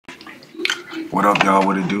What up, y'all?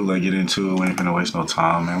 What it do? Let's get into it. We ain't finna waste no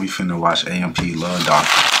time, man. We finna watch AMP Love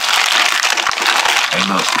Doctor. Hey,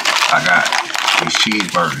 look, I got these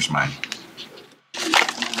cheeseburgers, man.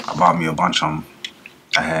 I bought me a bunch of them.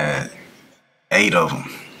 I had 8 of them.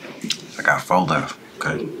 I got 4 left.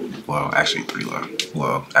 Okay. Well, actually 3 left.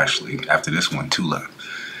 Well, actually, after this one, 2 left.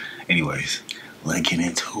 Anyways, let's get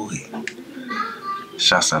into it.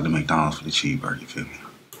 Shouts out to McDonald's for the cheeseburger, you feel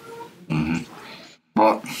me?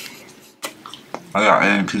 But I got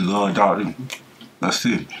AMP Love Doctor. Let's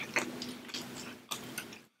see.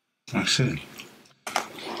 Let's see.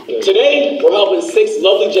 Today, we're helping 6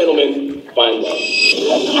 lovely gentlemen find love.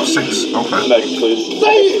 6, okay. Next, please.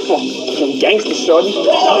 Some gangster shorty. I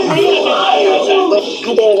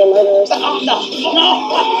did a murderer.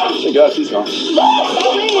 Thank God she's gone.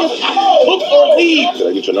 Book or leave. Did I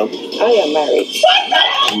get your number? I am married.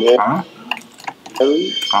 Huh?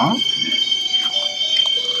 Huh?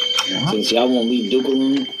 Since y'all won't leave Duke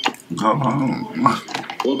alone, Go home.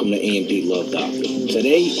 welcome to AMP Love Doctor.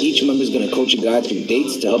 Today, each member is going to coach a guy through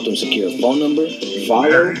dates to help them secure a phone number,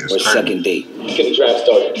 follow, or second date. Get the draft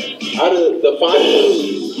started. Out of the 5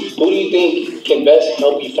 names, who do you think can best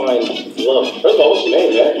help you find love? First of all, what's your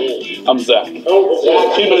name, man? I'm Zach. Oh,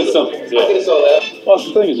 Zach. Keep it simple. Yeah. I think it's all that. Well,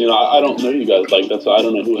 the thing is, I don't know you guys like that, so I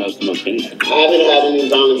don't know who has the most game. I haven't had any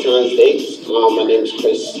Valentine's dates. My name is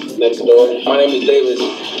Chris next door. My name is David.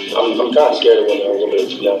 I'm kind of scared of women a little bit,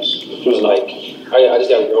 to be honest. Who's like, I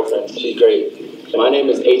just got a girlfriend. She's great. My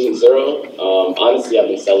name is Agent Zero. Honestly,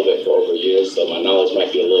 I've been celibate for over a year, so my knowledge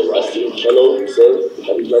might be a little rusty. Hello, sir.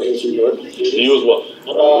 Happy Pregnancy York. You as well.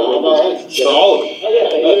 So all of them.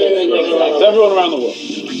 To everyone around the world.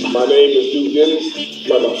 My name is Duke Dennis.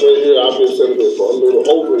 Like my friend here, I've been celibate for a little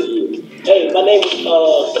over a year. Hey, my name is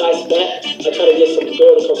Nice Matt. I tried to get some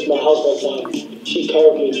girl to come to my house one time. She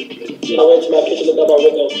curved me. I went to my kitchen, looked out my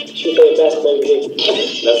window. She was playing basketball with me.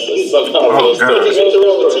 That's some kind of real story.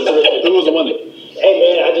 Who was the winner? Hey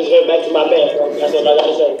man, I just went back to my bed. That's what I got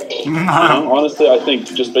to say. Honestly, I think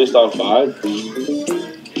just based on 5, I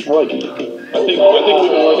like it. I think we can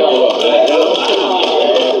work out well.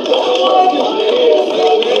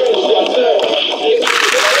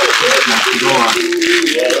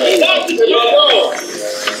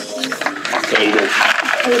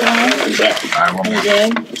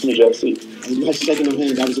 Shaking them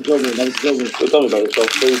hands. That was a good one. So tell me about yourself.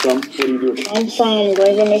 Where are you from? What do you do? I'm from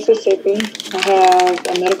Greenville, Mississippi. I have a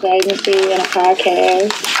medical agency and a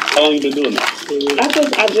podcast. How long have you been doing that?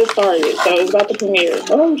 I just started, so it's about to premiere.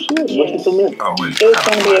 Oh, shit. Yeah. What's the premiere? Oh, wait. It's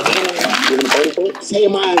going to be at the end of the month. You're going to party for it? Say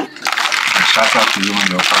mine. Shout out to you and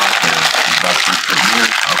your podcast. It's about to premiere.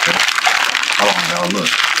 Okay. Hold on, y'all.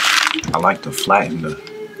 Look. I like to flatten the...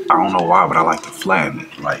 I don't know why, but I like to flatten it.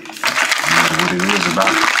 Like, you know what it is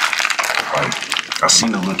about? Like, I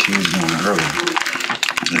seen the little kids doing it earlier.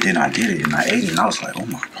 And then I did it, and I ate it, and I was like, oh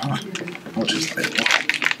my God. I was just like, wow.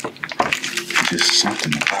 Just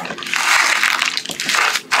something about it.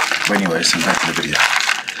 But anyway, so back to the video.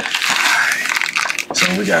 So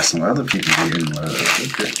we got some other people here in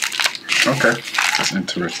Okay. That's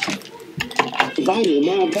interesting. Invited, am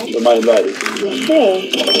I invited? Somebody invited. Yeah.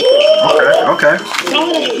 Okay.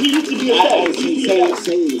 He used to be a chef.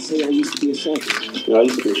 Say I used to be a chef. Yeah, I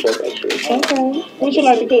used to be a chef, actually. Okay. What you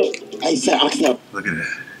like to cook? I said, oxtail. Look at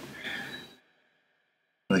that.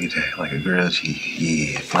 Look at that. Like a grilled cheese.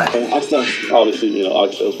 Yeah, flat. Oxtail. Obviously,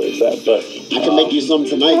 oxtail's like that, but... I can make you something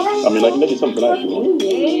tonight. I mean, I can make you something tonight if you want.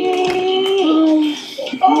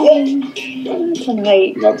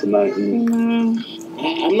 Tonight. Not tonight.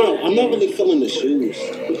 No. I'm not really feeling the shoes. I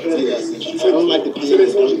don't like the pants.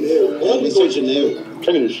 They're so generic.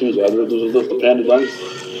 Checking the shoes out. There's the panda dunks.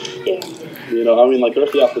 Yeah. I mean, like, the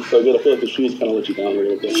rest of the outfit's so good. I feel like the shoes kind of let you down a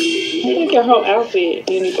little bit. I think your whole outfit,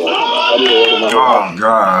 you need to work on. I need to work on my whole Oh,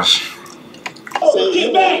 gosh.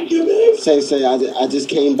 Get back! Say, I just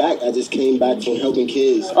came back. I just came back from helping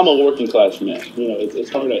kids. I'm a working class man. It's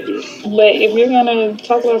hard out here. But if you're going to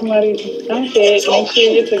talk about somebody's outfit, make sure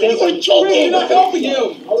you're together. He's not helping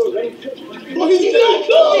him! What is he not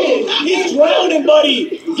doing? He's drowning,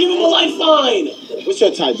 buddy! Give him a lifeline! What's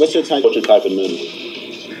your type? What's your type of men?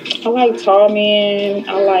 I like tall men.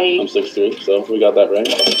 I'm 6'3", so we got that right.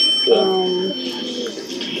 Yeah.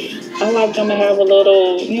 I like them to have a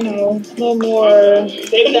little, a little more. What are you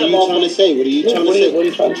trying to say? What are you trying to say? What are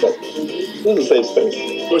you trying to say? This is a safe space.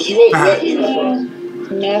 But she won't let me.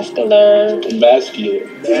 Masculine. He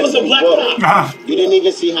was a black cop. You didn't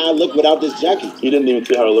even see how I look without this jacket. You didn't even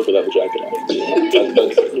see how I look without the jacket on.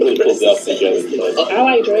 That's really pulls the outfit together. I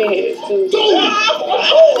like dreadheads too.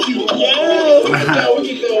 Yes!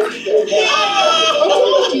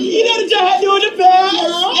 He had a jacket doing the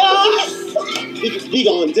best! he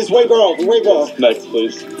gone. Just wave her off. Wave her off. Next,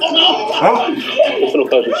 please. Oh, no. It's been a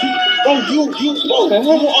pleasure. Bro, you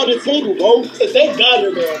on the table, bro. Thank God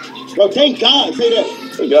you're there. Bro, thank God. Say that.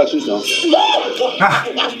 Thank God she's gone. Hey,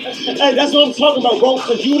 that's what I'm talking about, bro.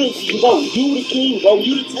 Cause you the king, bro.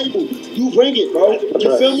 You the table. You bring it, bro.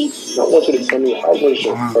 You feel me? I want you to tell me, how was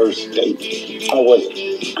your first date? How was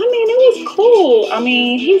it? I mean, it was cool. I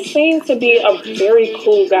mean, he seemed to be a very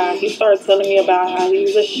cool guy. He started telling me about how he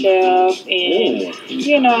was a chef and,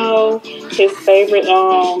 you know, his favorite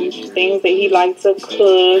things that he liked to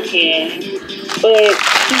cook but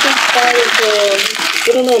he just started to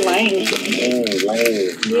get a little lame. Lame.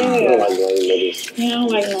 Yeah. I don't like lame niggas. Yeah, I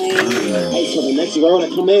don't like lame. Hey, so the next girl that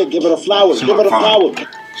come in, give her a flower. Give her a flower.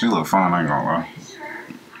 She look fine, I ain't gonna lie.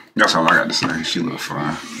 That's all I got to say. She look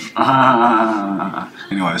fine.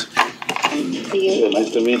 Anyways. Yeah, nice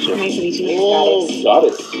to meet you. Nice to meet you,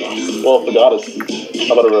 Goddess. Well, for Goddess.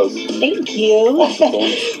 How about a rose? Thank you.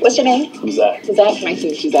 What's your name? I'm Zach. Zach, nice to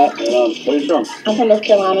meet you, Zach. Where are you from? I'm from North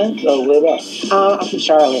Carolina. Oh, whereabouts? I'm from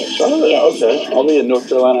Charlotte. Charlotte? Yes. Okay. I'll be in North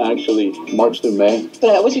Carolina actually March through May.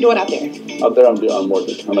 What you doing out there? Out there, I'm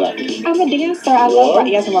working. I'm an actor. I'm a dancer. I love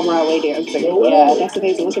yes, I'm a Broadway dancer. Yeah, that's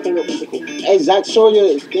amazing. What's your favorite musical? Hey, Zach, show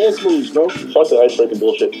your dance moves, bro. Fuck the icebreaking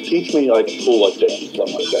bullshit. Teach me like cool like dance,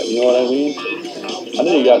 something like that. You know what I mean? I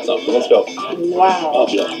know you got something. Let's go. Wow.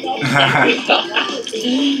 Yeah.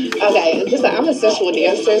 Okay, listen, I'm a sensual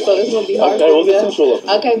dancer, so it's gonna be hard. Okay, we'll get sensual.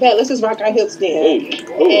 Okay, bet. Let's just rock our hips then. Hey.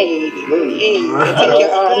 Hey. Take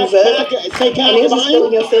your arms up. Take and then just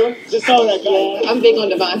feel yourself. Just so that guy. Yeah, I'm big on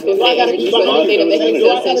divine feminine energy, so anything to make me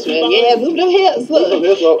feel sensual. Yeah, move them hips. Look. Move them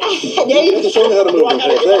hips up. There you go. Show me how to move them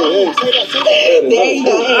hips. Hey. There you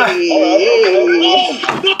go. Hey.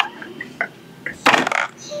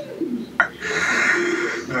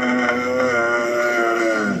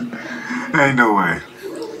 Ain't no way.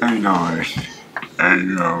 Ain't no way. Ain't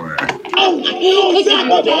no way.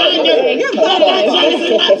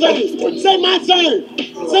 Say my turn.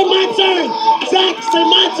 Say my turn. Zach, say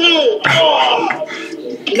my turn.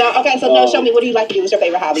 No, okay, so no, show me, what do you like to do? What's your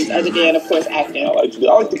favorite hobbies other than, of course, acting? I like to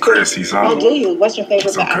cook. Oh, do you? What's your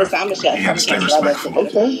favorite? Okay. I'm a chef. You gotta stay respectful.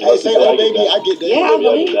 Okay. Hey, say, oh, baby, I get that. Yeah, I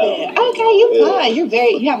believe that. Okay, you're fine.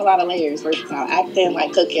 You have a lot of layers. Versatile. Acting,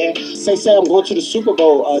 like cooking. Say, I'm going to the Super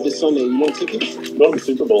Bowl this Sunday. You want tickets? I'm going to the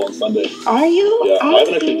Super Bowl on Sunday. Are you? Yeah, I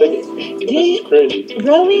haven't actually tickets. This is crazy.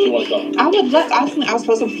 Really? You want to come? I would love. I was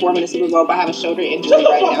supposed to perform in the Super Bowl, but I have a shoulder injury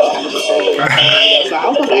right now. So I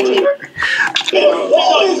was supposed to actually.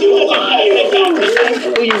 Who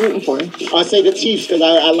are you rooting for? I say the Chiefs because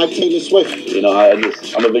I like Taylor Swift. You know,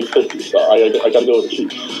 I'm a big 50, so I gotta go with the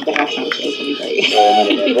Chiefs. The halftime show is gonna be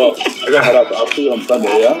great. Well, I gotta head out. I'll see you on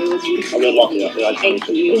Sunday, yeah? I'll be walking out. Yeah, Thank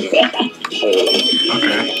you.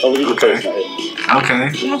 Over to the face,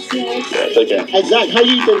 Okay. Yes. Yeah, take care. Hey, Zach, how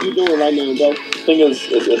you think you doing right now, bro? Thing is,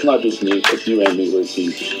 it's not just me. It's you and me. We're a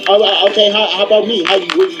team. Okay, how about me? How you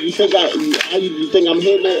think you think I'm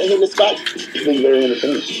hitting the spot? It's been very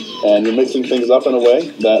entertaining, and you're mixing things up in a way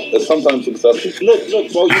that is sometimes successful.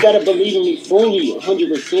 Look, bro, you gotta believe in me fully,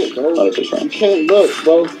 100%, bro. 100%. You can't look,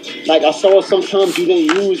 bro. Like I saw, sometimes you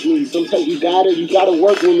didn't use me. Sometimes you gotta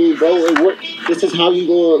work with me, bro. This is how you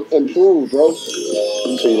gonna improve, bro.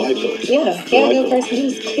 So you like it? Yeah, he's a good person.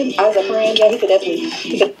 As a friend, yeah, he could definitely.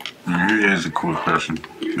 Yeah, he is a cool person,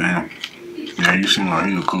 man. Yeah, you seem like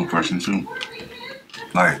he's a cool person too.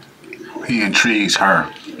 Like, he intrigues her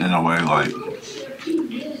in a way, like,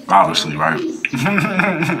 obviously, right?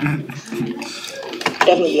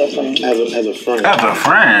 Definitely be a friend. As a friend. As a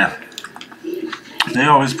friend. They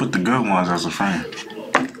always put the good ones as a friend.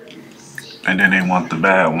 And then they want the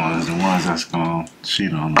bad ones, the ones that's gonna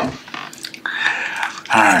cheat on them.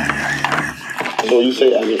 So you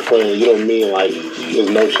say as a friend, you don't mean like there's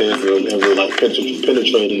no chance of ever like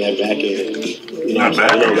penetrating that back end. You know,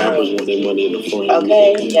 rappers want their money in the front.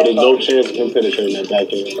 Okay. There's no chance of him penetrating that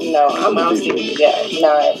back end. No, I'm honestly,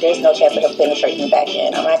 no, there's no chance of him penetrating the back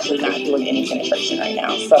end. I'm actually not doing any penetration right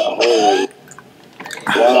now, so.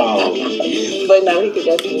 Wow. But no, he could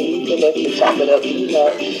definitely chop it up,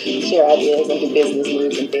 share ideas and do business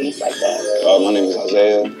moves and things like that. My name is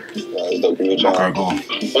Isaiah. It's dope to meet y'all. Okay, cool.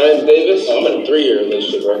 My name's Davis. I'm in a 3-year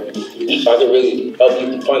relationship, bro. So I can really help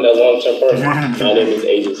you find that long-term partner. My name is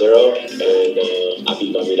Agent Zero, and I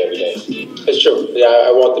beat my meat every day. It's true. Yeah,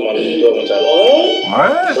 I walked him on the door one time.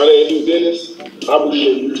 What? My name is Dennis. I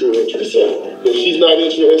believe you're interested. If she's not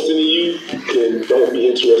interested in you, then don't be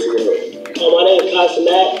interested in her. My name is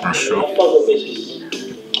Consumat. For sure. I fuck with bitches.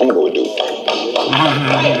 I'm gonna go with dude.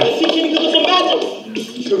 Hey, let's see, can you give us some magic?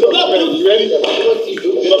 You ready?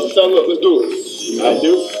 Let's do it. I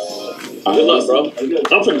do. Good luck, bro. I'm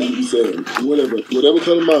finna give you 7. Whatever comes to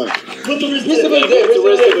mind. What's the rest of the day?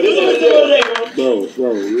 Bro, it's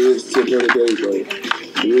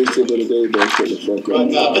tip of the day, bro. Shut the fuck up.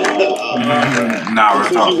 Nah, as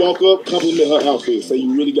soon as you walk up, compliment her outfit. Say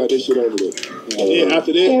you really got that shit over there. And then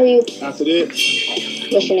after that,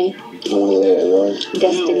 what's your name? Destiny.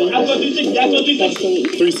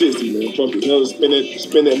 360, man. Fuck it. Hell, spin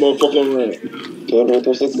that motherfucker around.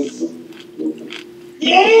 360?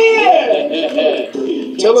 Yeah!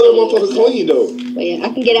 Tell her that motherfucker clean, though. Well, yeah, I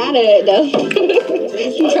can get out of it, though. I'm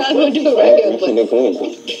probably going to do it regular, but...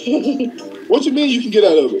 What you mean you can get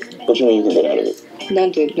out of it? What you mean you can get out of it?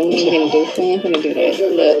 Don't do. Don't even gonna do. I ain't gonna do that.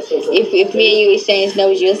 Look, if me and you exchange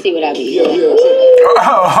numbers, you'll see what I mean.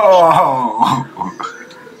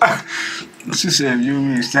 Yeah. She said, if you and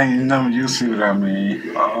me exchanging numbers, you'll see what I mean.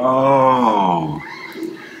 Oh.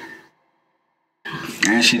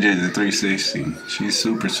 And she did the 360. She's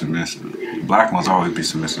super submissive. Black ones always be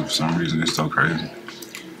submissive for some reason. It's so crazy.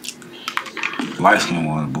 Light skin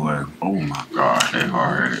ones, boy. Oh my God, they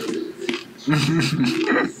hard.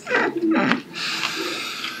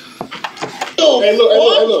 Hey,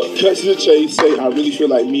 look. Cut to the chase. Say, I really feel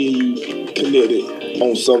like me and you connected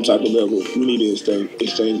on some type of level. We need to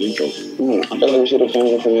exchange info. I feel like we should exchange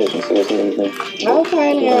information. See what's anything.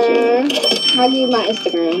 Okay, then. I'll give you my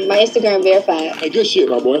Instagram. My Instagram verified. Hey, good shit,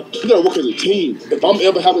 my boy. You gotta work as a team. If I'm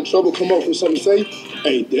ever having trouble come up with something to say,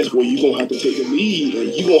 hey, that's where you gonna have to take the lead.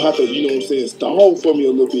 And you gonna have to, you know what I'm saying, stall for me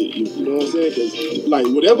a little bit. You know what I'm saying? Because, like,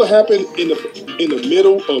 whatever happened in the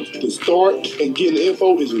middle of the start and getting the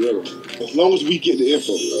info is irrelevant. As long as we get the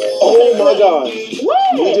info. Oh my God.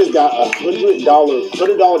 What? We just got $100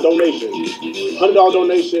 donation. $100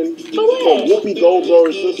 donation from Whoopi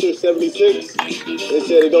Goldberg's sister 76. They said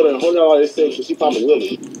they donated $100 to six, so she popping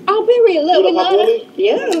Willie. Oh, period. Look, we love Willie?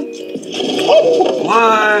 Yeah.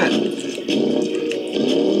 What?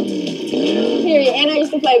 Period. And I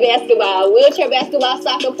used to play basketball, wheelchair basketball,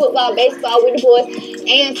 soccer, football, baseball with the boys,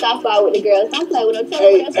 and softball with the girls. Don't play with them.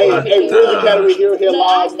 Hey, Wheels Academy here Look, live.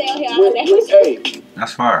 I stay out here all day. Hey,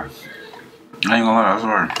 That's fire. I ain't gonna lie, that's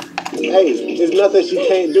fire. hey, there's nothing she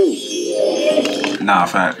can't do. Nah,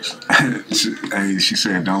 facts. she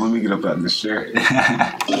said, don't let me get up out of this chair.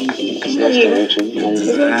 Nice to meet you.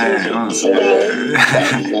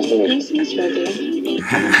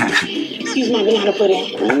 Excuse my banana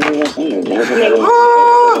pudding. I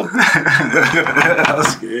was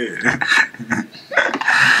scared.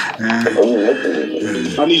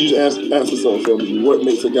 I need you to answer something for me. What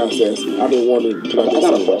makes a guy sassy? I've been wondering. I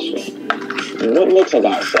got a question. What makes a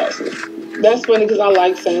guy sassy? That's funny because I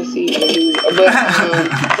like sassy dudes, but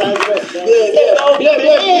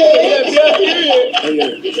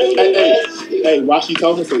Hey, why she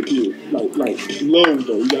talking so cute? Like low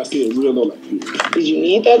though. You gotta say it real low, like cute. did you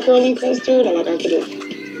need that curly custard? Or like I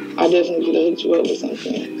definitely could have hooked you up with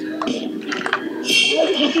something.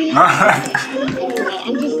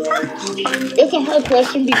 It's a hard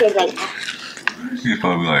question because like He's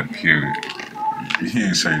probably like, period. He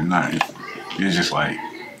didn't say nothing. He's just like,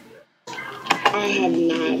 I don't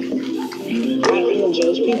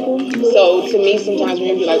judge people. So to me, sometimes when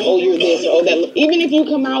you be like, oh, you're this or oh, that. Even if you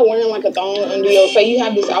come out wearing like a thong under your, say you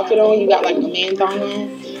have this outfit on, you got like a man thong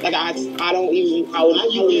on. Like I would like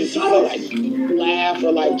laugh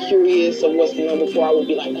or like curious of what's going on before I would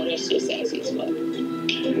be like, oh, that shit sassy as fuck.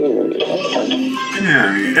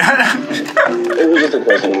 yeah. It was just a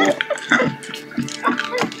question.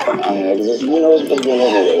 It's been over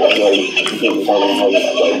there. Like, people talking how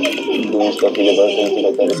like doing stuff for your birthday and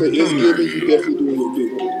stuff like that. So it's giving you definitely doing your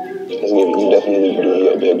big one. It's giving you definitely doing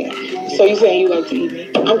your big one. So you saying you like to eat me?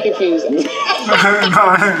 I'm confused. You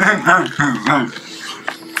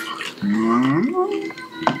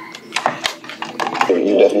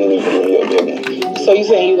definitely doing your big one. So you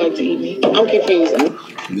saying you like to eat me? I'm confused.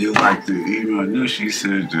 You like to eat me? I knew she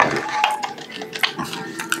said that.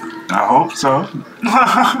 I hope so.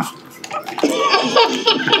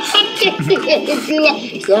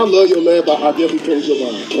 See, I love your laugh, but I definitely chose your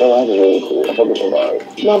vibe. Your vibe is really cool. I fuck with your vibe.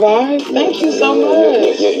 My vibe? Thank you so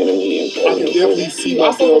much. Your energy is I can definitely see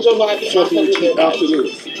I fuck with myself your vibe. fucking with you after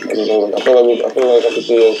this. I feel like I can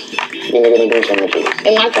see us being together and doing something with you.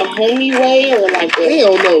 In like a homie way or like a...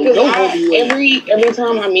 Hell no, no homie way. Every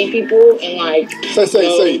time I meet people and like...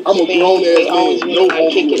 Say, I'm a grown ass man, no like homie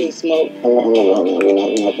kick it way. and smoke. I'm not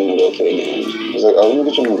going to go to again. It's like, oh, let me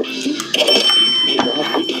get your number.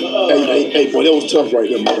 Hey, boy, that was tough right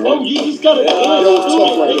there, man. Oh, you just got a That was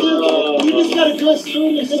tough right there. You just got a good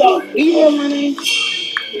student. Do you know my name?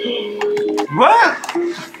 What?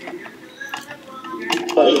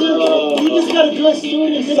 You just got a good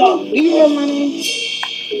student. Do you know my name?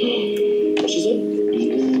 What she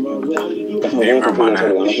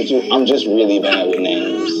said? I'm just really bad with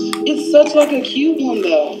names. It's such like a cute one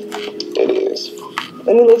though. It is.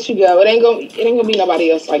 Let me let you go. It ain't gonna be nobody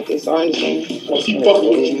else like this. I understand. Oh, she fucking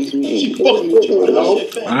with you. She fucking with you, dog.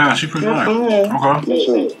 Yeah, she pretty nice. Okay.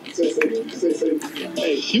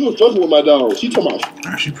 Hey, she was fucking with my dog. She talking about.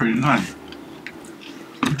 Yeah, she pretty nice.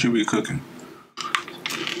 What you be cooking?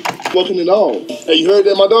 Fucking it all. Hey, you heard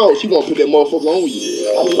that, my dog? She gonna put that motherfucker on you.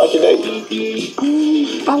 How you like your day?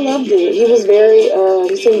 I loved it. He was very,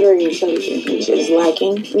 he seemed very intelligent, which is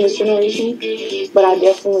lacking in this generation. But I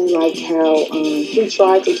definitely liked how he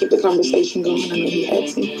tried to keep the conversation going. I know he had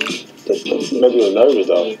some difficulty. Maybe you were nervous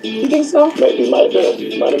though. You think so? Maybe, might have been.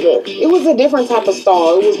 It was a different type of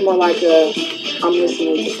stall. It was more like a, I'm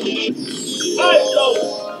listening to something. Alright, so,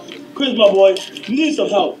 Chris, my boy, you need some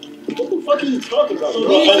help. What the fuck are you talking about?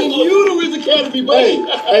 You to Riz Academy, buddy.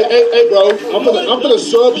 Hey, bro. I'm gonna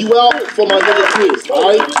sub you out for my nigga Chris.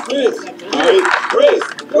 Alright? Chris. Alright? Chris.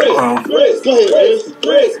 Go ahead, Chris.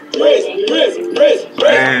 Chris.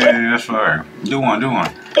 Hey, that's fire. Do one. You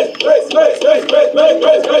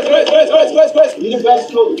the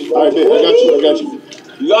best coach. Alright, man. I got you.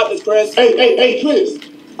 You got this, Chris. Hey, Chris.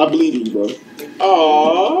 I believe in you, bro.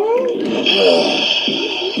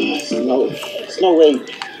 It's no way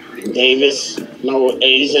Davis, no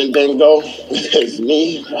Asian bingo. It's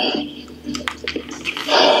me.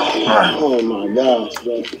 Oh my gosh,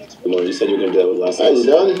 bro. Come on, you said you were gonna do that with last night. You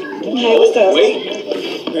done? Hey, what's up? Wait.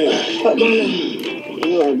 What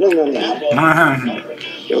going on?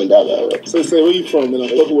 You ain't that bad, right? Say, where you from, man? I'm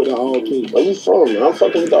fucking with the all pink. Where you from, man? I'm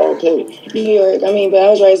fucking with the all pink. New York. But I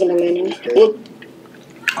was raised in Atlanta. What?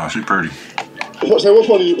 Oh, she pretty. Say, what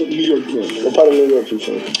part of New York you from? What part of New York you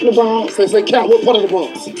from? The Bronx. Say, Cap, what part of the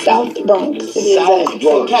Bronx? South Bronx. South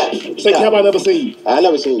Bronx. Say, Cap, I never seen you. I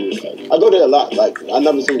never seen you. I go there a lot. Like, I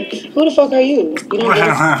never seen you. Who the fuck are you? You don't go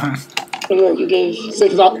to New York, you give. Say,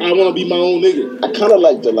 cause I want to be my own nigga. I kind of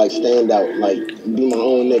like to stand out, like be my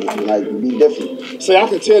own nigga, like be different. Say, I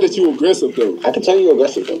can tell that you aggressive though. I can tell you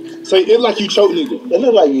aggressive though. Say, it like you choke nigga. It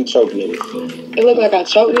look like you choke nigga. It look like I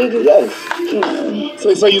choke niggas? Yes. No.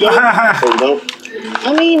 Say you don't? So you don't?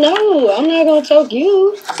 I mean, no, I'm not gonna choke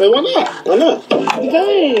you. Say, why not? Why not?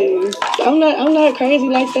 Because I'm not crazy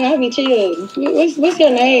like that. I be chill. What's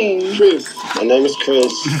your name? Chris. My name is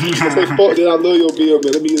Chris. Say, fuck that, I love your bill,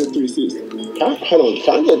 man. Let me get a 360. Hold on,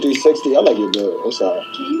 can I get 360? I like your bill. I'm sorry.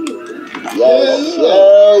 Yeah.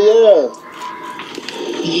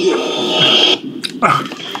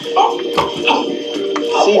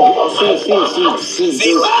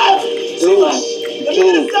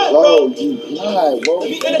 Dude, bro, you lied, bro.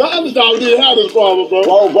 My underdog didn't have this problem, bro.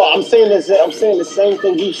 Bro, I'm saying the same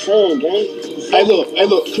thing you saying, man. Hey, look,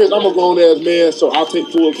 Chris, I'm a grown ass man, so I'll take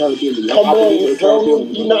full accountability. Come on,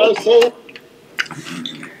 you know what I'm saying?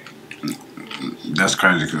 That's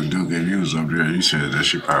crazy because Duke, if you was up there, you said that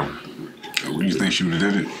she probably. You think she would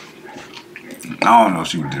have did it? I don't know if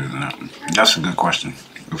she would have did it or not. That's a good question.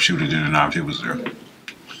 If she would have did it or not, if he was there.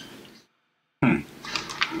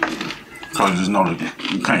 Cause just know that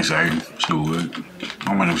you can't say she would.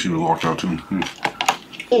 I mean, if she would have walked out too.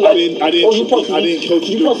 I didn't coach you. You supposed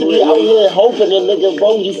to be out here hoping a nigga,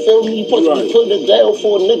 bro. You feel me? You supposed to be putting it down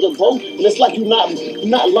for a nigga, bro. And it's like you're not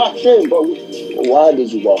locked in, bro. Why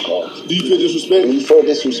did you walk off? Do you feel disrespected? Do you feel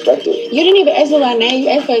disrespected? You didn't even ask me my name. You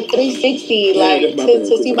asked for 360, like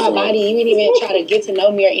to see my body. You didn't even try to get to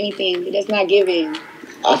know me or anything. That's not giving.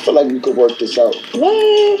 I feel like we could work this out.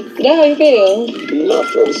 What? That's how you feel? Do you not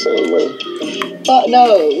feel the same way? Fuck no.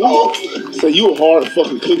 So you a hard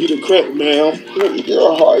fucking cookie to crack, man.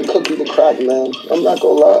 You're a hard cookie to crack, man. I'm not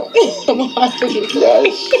gonna lie. I'm a hard cookie to crack.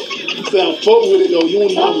 Yes. So I'm fuck with it though. You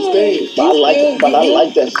don't even understand. But I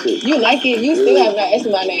like that shit. You like it. You still have not asked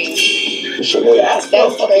my name. What's your name? That's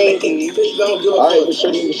crazy. Alright, what's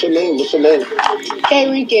your name? K.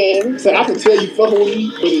 Rican. So I can tell you fucking with me,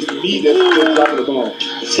 but it's me that's dropping the ball.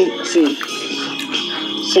 See.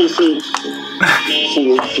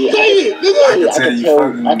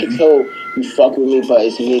 I can tell you fuck with me, but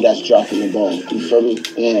it's me that's dropping the ball. You feel me?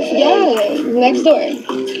 Yeah, next door.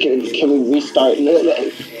 Can we restart?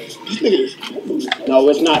 No,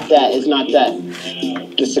 it's not that.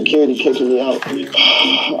 The security kicking me out.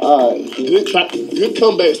 Good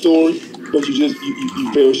comeback story, but you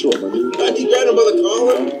fell short, my dude. Hey,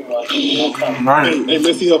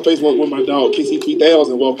 let's see her face with my dog,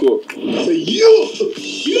 KC3000, walk up. I say, yo!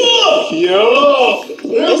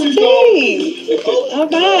 It's me. I'm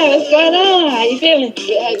fine. What's going on? How you feeling?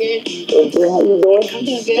 Good, how you doing? I'm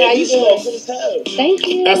doing good. How you doing? Thank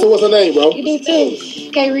you. Ask her what's her name, bro. You do too.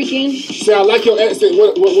 Okay, Rican. Say, I like your accent.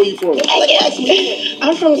 Where you from?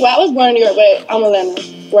 I'm from, well, I was born in New York, but I'm Atlanta.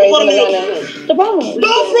 Raised in Atlanta. The Bronx. The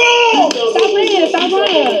Bronx! Stop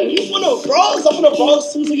playing. You from the Bronx? I'm from the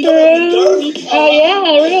Bronx too, so you know dirty. Oh, yeah,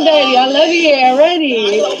 real dirty. I love you here already.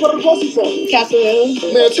 Where the Bronx you from? Castle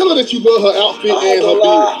Hill. Man, tell her that you love her outfit and her beard.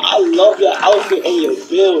 I love your outfit and your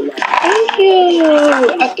build. Thank you.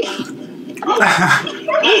 Okay. I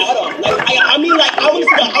mean, like, I went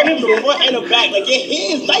to the front and the back. Like, your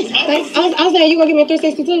hair is nice. Thanks. I was saying, you gonna give me a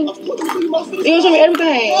 360 too? You gonna show me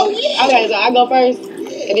everything? Oh, yeah. Okay, so I go first.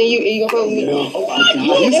 And then you gonna fuck with me?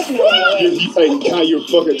 Yeah. You're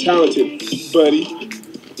fucking talented, buddy.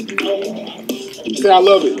 Say I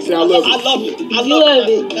love it. Say I love it. I love it. I love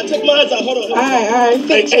it. Now take my hands out. Hold on. All right.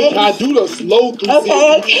 Hey, can I do the slow 360?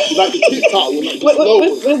 Okay. Like the TikTok one. Like the slow one.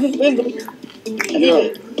 Yeah.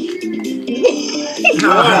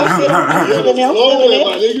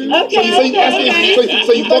 Okay.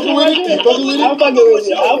 So you fucking with it? You fucking with it? I'm fucking with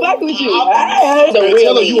you. I'm fucking with you. Man,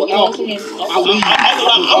 tell her you an alpha. I lead.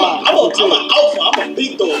 I'm an alpha. I'm a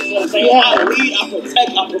big dog. You know what I'm saying? Yeah. I lead, I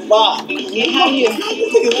protect, I provide.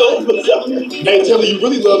 Hey, tell her you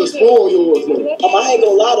really love to spoil yours, though. I ain't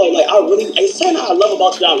gonna lie though, like I really, it's something I love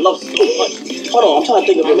about you that I love so much. Hold on, I'm trying to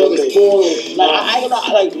think of it. I love to spoil. Like I ain't gonna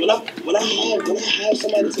lie, like when I have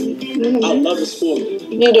somebody to me, I love to spoil you.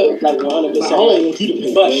 You do. Like 100%. I don't want you to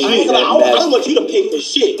pay. But I ain't gonna lie, I don't want you to pay for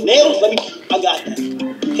shit. Nails, I got that.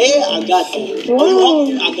 Hair, I got that.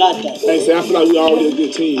 I got that. Hey, I feel like we already a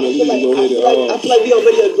good team. Man. We need to go ahead and. I feel like we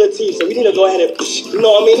already a good team, so we need to go ahead and, you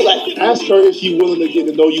know what I mean? Like, ask her if she's willing to get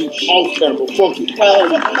to know you off camera. Fuck it.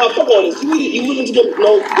 No, fuck all this. You willing to get to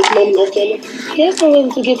know me off camera? Yes, I'm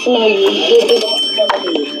willing to get to know you.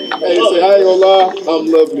 Hey, say, I ain't gonna lie, I'm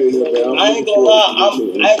loving it here, man. I ain't gonna lie, I'm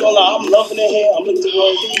loving it here. I'm looking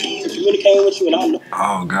forward to communicating with you, and I know.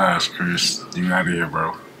 Oh gosh, Chris, you out of here,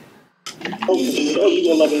 bro. Oh, you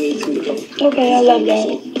gonna love it here too. Okay, I love that.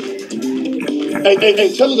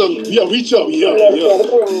 Hey, tell them, yeah, reach up, yeah.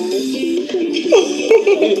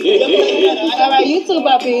 All right, you too,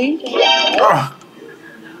 Papi.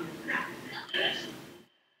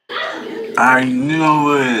 I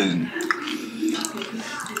knew it.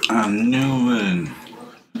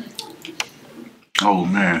 Oh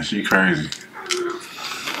man, she crazy.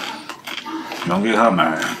 Don't get her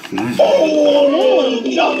mad.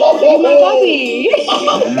 Oh, my Papi.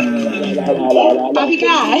 Papi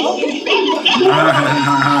guy.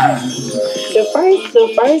 The first,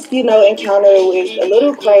 encounter was a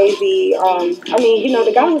little crazy.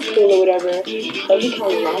 The guy was cool or whatever, but he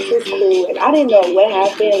kind of lost his cool, and I didn't know what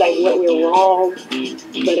happened, like what went wrong.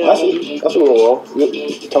 But that's what went wrong.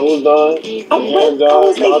 Tongue was done. I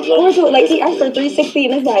was like, he asked for 360,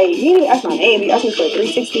 and it's like, he didn't ask my name. He asked me for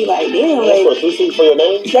 360. Like, damn, like. For 360 for your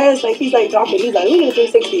name? Yes, like he's like dropping. He's like, we get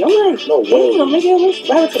a 360. I'm like, no way. Damn, nigga, let's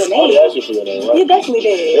grab it to the name. They asked you for your name, right? You definitely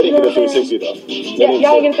did. They didn't get a 360 though.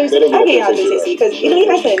 Y'all get a 360. I get y'all 360 because you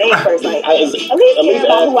asked for the name first. Like, at least care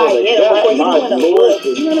about who I am before you doing a look.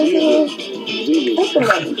 You know what I'm saying? That's the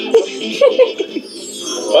name.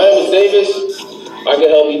 My name is Davis. I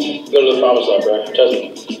can help you go to the promised land, bro. Trust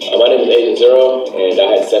me. My name is Agent Zero, and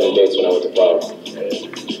I had 7 dates when I went to prom.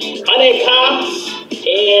 My name is Kyle,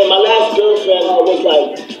 and my last girlfriend was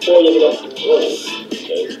like 4 years ago.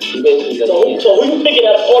 So who you picking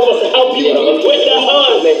out all of us to help you with the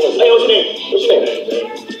hug? Hey, what's your name? What's your name?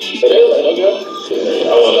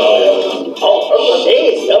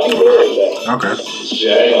 Okay.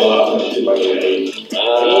 Yeah, I ain't gonna lie.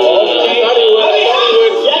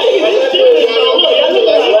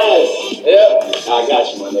 I got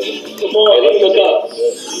you, my nigga. Come on, let's look up.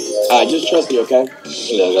 Alright, just trust me, okay?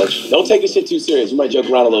 Yeah, don't take this shit too serious. You might joke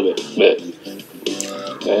around a little bit.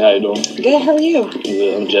 Hey, how you doing? Good, how are you?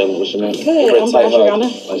 Good, I'm Jalen. What's your name? Good, I'm Adriana.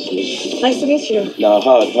 Nice to meet you. Nice to meet you. Now,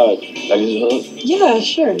 hug. Can I get you a hug? Yeah,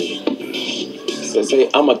 sure. So say,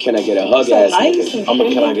 can I get a hug ass nigga?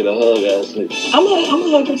 Can I get a hug ass nigga? I'm a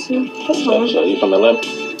hugger too. That's fine. So you from Atlanta?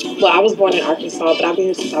 Well, I was born in Arkansas, but I've been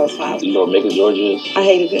here since I was 5. You know what Macon, Georgia is? I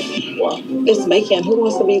hated it. Wow. It's Macon. Who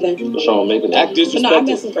wants to be there? What's wrong with Macon? Act disrespectful. No, I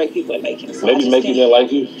met some great people at Macon. So maybe Macon didn't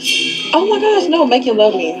like you? Oh my gosh, no, Macon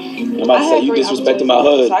loved me. I'm about to say, you disrespecting my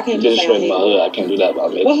hood. So I can't disrespecting my hood. I can't do that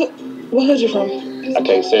about Macon. What hood you from? I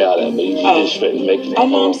can't say all that, but you disrespecting Macon. Oh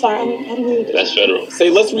no, I'm sorry. I didn't mean to. That's federal. Say,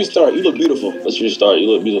 let's restart. You look beautiful. Let's restart. You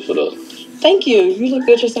look beautiful though. Thank you. You look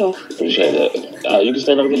good yourself. Appreciate that. You can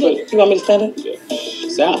stand up real quick. You want me to stand up? Yeah.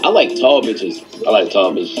 See, I like tall bitches. I ain't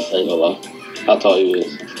gonna lie. How tall you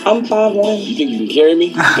is? I'm 5'1". You think you can carry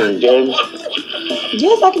me? Can you carry me?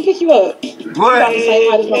 Yes, I can pick you up. What? About the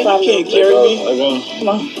same height as my 5'1". You can't carry me? Come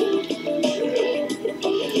on.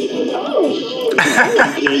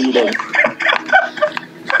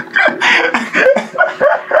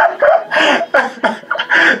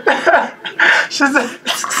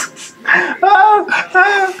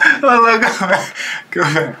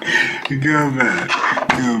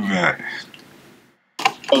 Go back.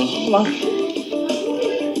 Come on. You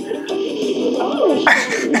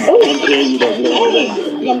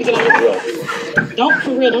want me to get on the Don't,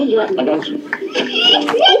 for real, don't drop. I got you.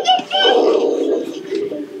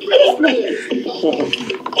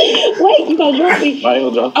 Wait, you gonna drop me? I ain't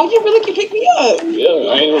gonna drop. Oh, you really can pick me up?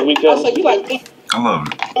 Yeah, I ain't gonna be careful. Oh, so you like I love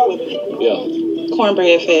it. Yeah.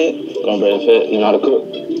 Cornbread fed. Cornbread fed. You know how to cook?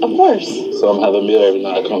 Of course. So I'm having a meal every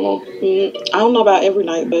night I come home. I don't know about every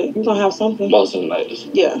night, but you're gonna have something. Most of the nights.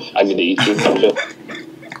 Yeah. I get to eat you.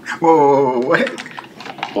 Whoa, what?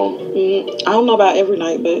 I don't know about every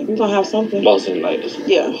night, but you're gonna have something. Most of the nights.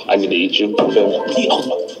 Yeah. I get to eat you.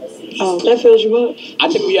 Oh, that fills you up? I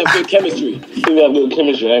think we have good chemistry. We have good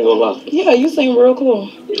chemistry, I ain't gonna lie. Yeah, you seem real cool.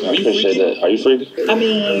 I appreciate that. Are you freaky? I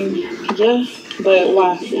mean, yeah, but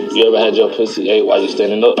why? You ever had your pussy ate while you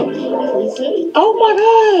standing up? Oh my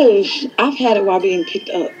gosh. I've had it while being picked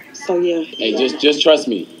up. So yeah. Hey, just trust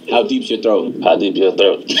me. How deep's your throat? How deep your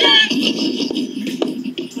throat?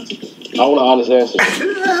 I want an honest answer.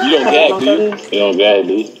 You don't gag, do you? You don't gag,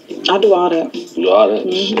 do you? I do all that. You do all that?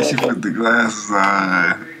 She put the glasses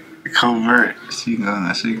on. Covert. She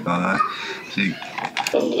gonna. Okay.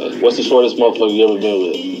 What's the shortest motherfucker you ever been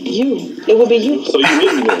with? You. It would be you. So you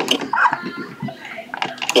with me then?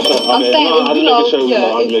 I'm saying,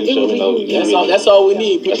 That's all we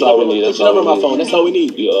need. Put your number on my phone. That's all we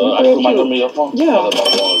need. I put my number in your phone? Yeah.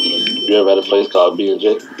 You ever had a place called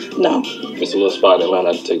B&J? No. It's a little spot in Atlanta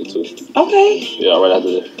I can take you to. Okay. Yeah, right after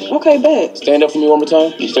this. Okay, bet. Stand up for me one more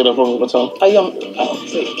time. You stand up for me one more time. Are you on?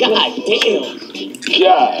 God damn.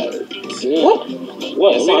 God.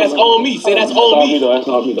 What? Say that's on me. Say that's on me. That's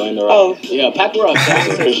on me though. Ain't no right. Oh. Yeah, pack her up.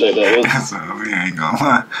 Appreciate that. That's all. We ain't gonna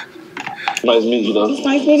lie. Nice meeting you though. It's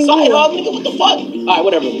nice meeting you. Side hug, nigga. What the fuck? Alright,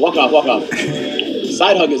 whatever. Walk off.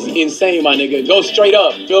 Side hug is insane, my nigga. Go straight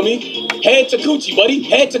up. Feel me? Head to coochie, buddy.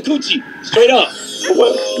 Head to coochie. Straight up.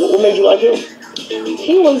 What made you like him?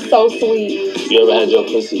 He was so sweet. You ever had your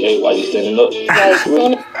pussy ate while you standing up? Like,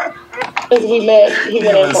 soon as we met, he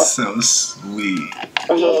went in for. So sweet.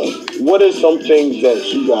 What is something that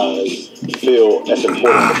you guys feel that's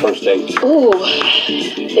important on the first date? Ooh,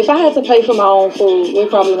 if I had to pay for my own food, we're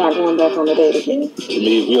probably not going back on a date again. To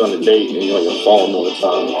me, if you're on a date and you're on your phone all the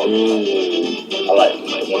time, I like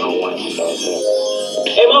one-on-one. You know what I'm saying?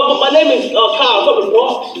 Hey, my name is Kyle. Come and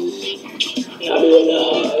walk. I mean,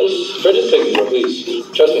 Bro, just take me, bro, please.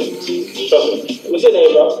 Trust me. What's your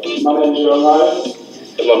name, bro? My name is Jeremiah.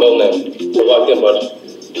 That's my middle name. We're locked in, buddy.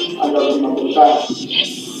 I got my little child.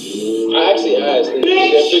 I actually asked.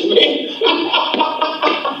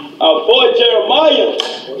 Boy, Jeremiah.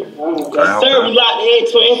 Sir, we locked in,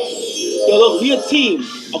 twin. Yo, look, we a team,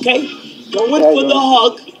 okay? Going for the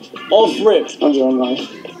hug off rip. I'm Jeremiah.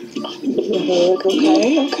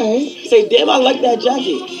 Okay. Say, damn, I like that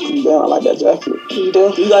jacket. Damn, I like that jacket. You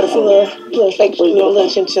do? You got it from little fake, little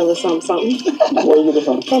chinchilla, something. Where you get it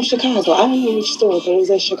from? From Chicago. I don't know which store, but it was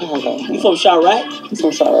in Chicago. You from Chirac? I'm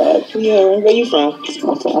from Chirac. Yeah, where you from?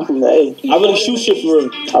 I'm from the A. I really shoot shit for real.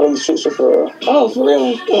 I really shoot shit for real. Oh, for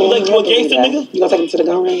real? You like you a gangster nigga? You gonna take him to the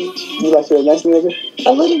gun range? You like you a gangster nigga?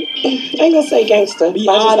 A little. I ain't gonna say gangster. Be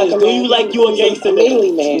honest. Do you like you a gangster nigga?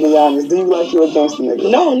 Mainly, man. Be honest. Do you like you a gangster nigga?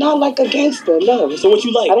 No, not like a gangster. No. So what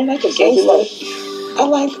you like? I don't like a gangster. I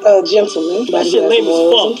like a gentleman. That shit lame as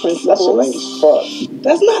fuck. That shit lame as fuck.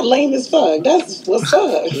 That's not lame as fuck. That's what's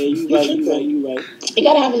up. Yeah, you right. You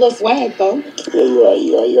gotta have a little swag though. Yeah, you right.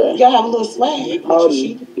 You gotta have a little swag. How old are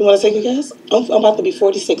you? You wanna take a guess? I'm about to be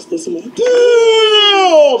 46 this month.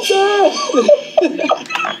 Damn!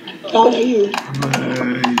 How old are you? You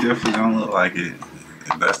definitely don't look like it.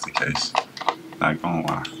 If that's the case, not gonna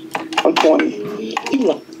lie. I'm 20.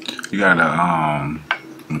 You got a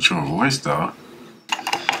mature voice though.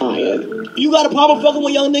 Oh yeah. You got a problem fucking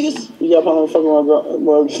with young niggas? You got a problem fucking with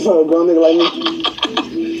a grown nigga like me?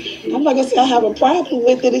 I'm not gonna say I have a problem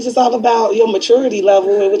with it. It's just all about your maturity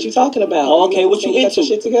level and what you're talking about. Oh, okay, what you got into? your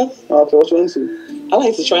shit together? Okay, what you into? I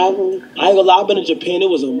like to travel. I ain't gonna lie, I've been in Japan. It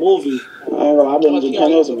was a movie. I ain't gonna lie, I've been in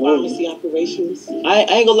Japan. It was a movie. Pharmacy operations. I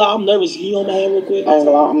ain't gonna lie, I'm nervous. Can you hold my hand real quick? I ain't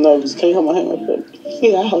gonna lie, I'm nervous. Can you hold my hand real quick?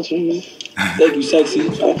 Yeah, I'll hold your hand. Thank you, sexy.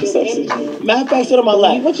 Thank you, sexy. Matter of fact, sit on my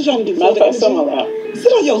lap. What you trying to do? Matter of fact, sit on my lap. Sit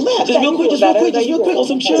on your lap. Just real quick on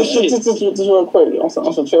some chill shit. Just real quick, on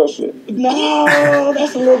some chill shit. No,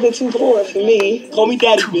 that's a little bit too forward for me. Call me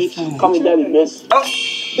daddy, bitch. Call me daddy, bitch. Oh,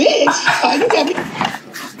 bitch. Oh, you got me.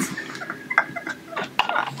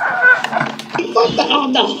 Oh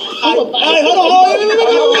no. Hey, hold on.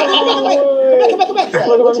 Come back.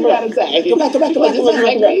 What you gotta say? Come back. Come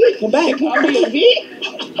back. I'll be a V.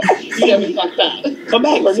 You got me fucked up. Come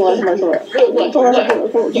back. What? You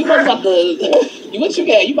about to? What you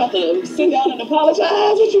got? You about to sit down and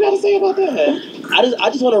apologize? What you got to say about that? I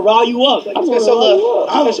just want to rile you up. I just got your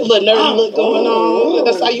little nervy look going on.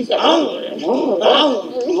 That's how you feel. That's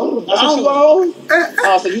what you on?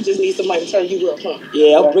 Oh, so you just need somebody to turn you up, huh?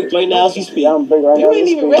 Yeah, I'm bricked right now as you speak. I'm big right now. You ain't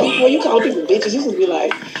even ready for you call people bitches. You should be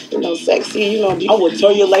like, sexy, I would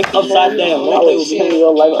turn your life upside down. I would turn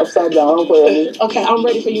your life upside down. Don't play with me. Okay, I'm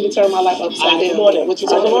ready for you to turn my life upside down. Come on, what you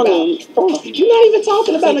talking about? You're not even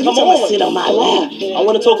talking about it. Come on, sit on my lap. I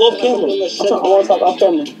want to talk off camera. I want to talk off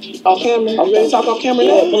camera. Off camera? You ready to talk off camera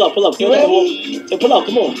now? Yeah, pull up. You ready? Hey, pull up,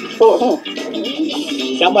 come on.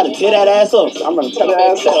 See, I'm about to tear that ass up. I'm going to tear that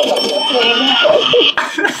ass up.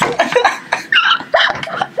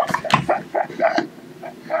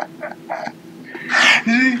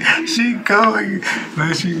 She going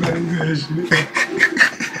like she like that shit.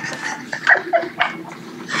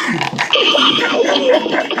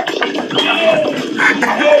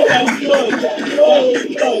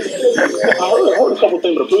 I heard a couple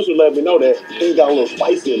things, but the producer let me know that things got a little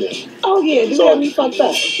spicy in it. Oh yeah, dude got me fucked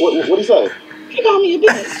up. What he say? He called me a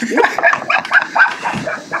bitch.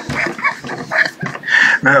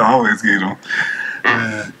 They always get them.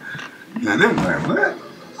 Yeah, they like, what?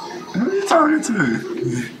 Who are you talking to?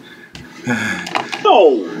 No.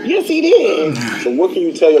 Yes, he did. So what can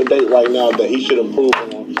you tell your date right now that he should improve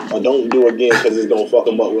on or don't do again because it's going to fuck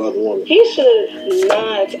him up with other women? He should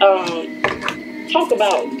not talk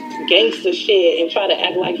about gangster shit and try to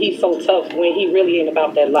act like he's so tough when he really ain't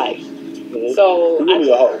about that life. Mm-hmm. So he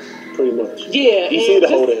really a hoe, pretty much. Yeah. You see the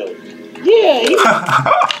hoe to him. Yeah.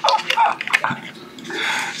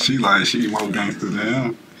 She like, she more gangster than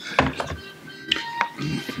him.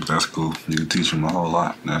 That's cool. You can teach him a whole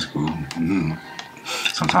lot. That's cool. Mm-hmm.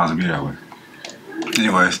 Sometimes it be that way.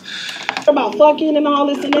 Anyways. About fucking and all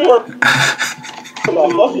this and that.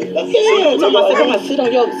 About fucking? Yeah, come on, sit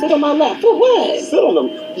on my lap. For what? Sit on them.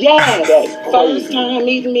 Yes. First time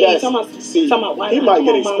meeting me. Come on, why he might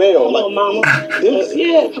get expelled. Come on, mama.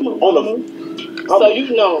 Yeah, come on, mama. So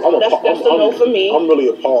that's a no for me. I'm really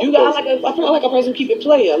appalled. You got I feel like a person keep it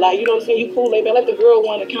player. Like, you know what I'm saying? You cool, like, let the girl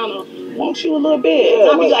want to kind of want you a little bit. Yeah,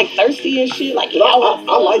 not be like thirsty and shit. Like, yeah,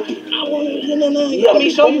 I like it. I want to, no. You gotta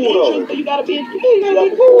show be you cool, interest, but you gotta be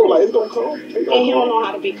cool. Like, it's gonna come. And you don't know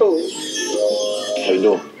how to be cool. How you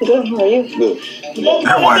doing? Good, how are you? Good.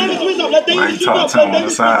 Why you talk to him on the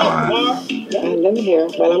sideline? Let me hear.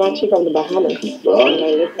 Well, I'm actually from the Bahamas.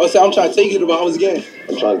 Oh, so I'm trying to take you to the Bahamas again.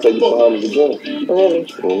 I'm trying to take you to the Bahamas again. Really?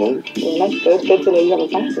 Mm-hmm. Well, that's good. Good to know you have a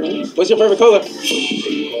passport. What's your favorite color?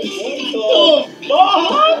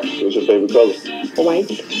 What's your favorite color?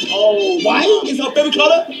 White. Oh, white is her favorite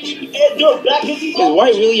color? And during Black History Month? Is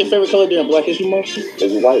white really your favorite color during Black History Month?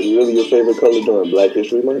 Is white really your favorite color during Black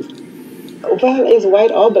History Month? Well, is white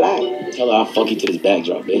or black? Tell her I'll fuck you to this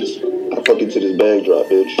backdrop, bitch. I'll fuck you to this backdrop,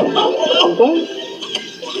 bitch. What?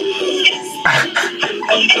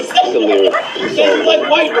 That's the lyric. You like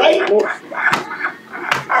white, right?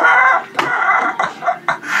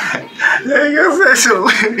 Yeah, you say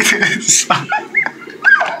lyrics.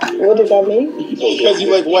 What does that mean? Because you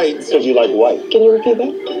like white. Because you like white. Can you repeat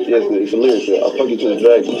that? Yes, it's the lyrics. I'll fuck you to the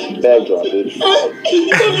backdrop, bitch.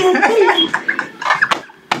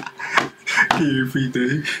 Can you repeat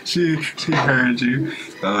that? She heard you.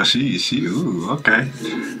 Oh, ooh, okay.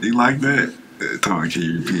 You like that? Tony, can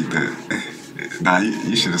you repeat that? Nah,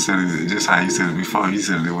 you should have said it just how you said it before. You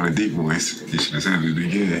said it with a deep voice. You should have said it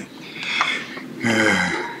again.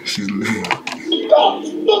 She's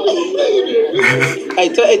Hey,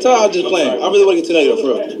 tell her I was just playing. I really want to get to know you, for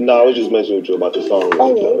real. No, I was just messing with you about the song. It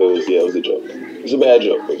was a joke. It's a bad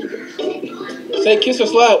joke. Say kiss or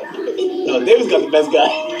slap. No, David's got the best guy.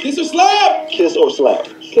 Kiss or slap? Kiss or slap.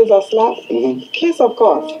 Kiss or slap? Mm-hmm. Kiss, of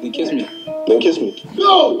course. Then kiss me. Then kiss me.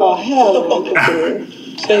 No! Oh, hell no.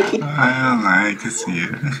 Say kiss. I can see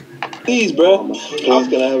it. Please, bro. Please,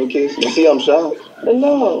 can I have a kiss? You see, I'm shy.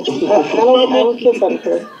 No. I don't kiss on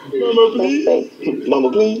her. Mama, please. Mama,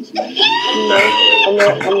 please. No. I'm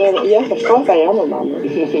not. Yes, of course I am a mama.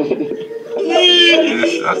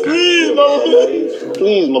 Please, Mama, please.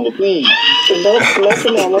 Please, Mama, please. Don't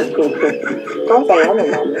mama. Of course I am a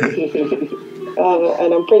mama.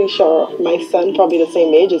 And I'm pretty sure my son probably the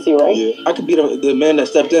same age as you, right? Yeah. I could be the man that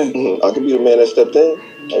stepped in. Mm-hmm. I could be the man that stepped in.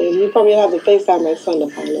 You probably have to FaceTime my son to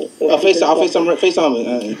find it. I'll FaceTime him. FaceTime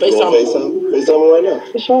right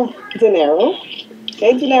now. Sure. Dinero.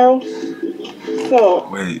 Hey, Dinero. So.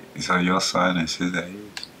 Wait, so your son is his age?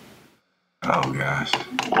 Oh gosh.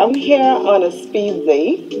 I'm here on a speed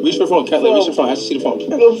date. Reach for the phone, Kathleen. Reach for the phone. I should see the phone.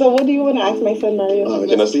 So what do you want to ask my son, Mario?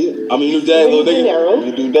 Can I see it? I'm a new dad, little nigga.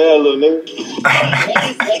 You do dad, little nigga.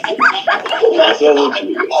 What's up with you?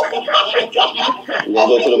 You gonna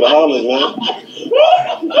go to the Bahamas, man?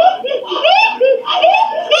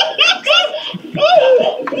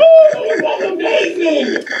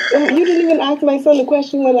 You didn't even ask my son the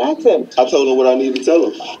question you want to ask him. I told him what I need to tell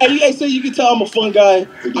him. Hey, so you can tell I'm a fun guy.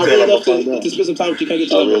 I really love to spend some time with you. Can I get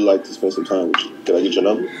your number? I really like to spend some time with you. Can I get your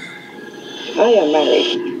number? I am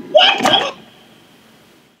married.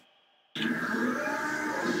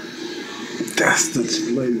 That's the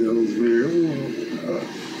lady that was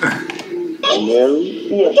I'm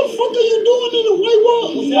married? Yeah. What the fuck are you doing in the white wall?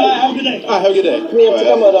 Have a good day. All right, have a good day. We have to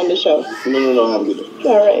come out on the show. No, have a good day.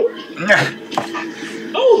 All right.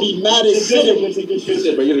 Oh, he mad as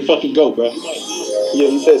shit. Bro, you're the fucking goat, bro. Yeah,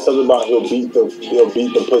 he said something about he'll beat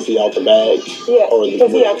the pussy out the bag. Yeah,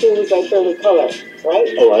 because he actually was my favorite color, right?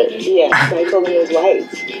 Oh, right. Yeah, so I told him it was white.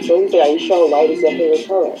 So he said, are you sure white is your favorite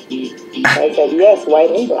color? I said, yes,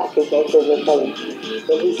 white and black is my favorite color.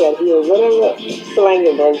 So he said, whatever slang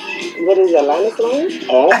it was, what is Atlanta slang?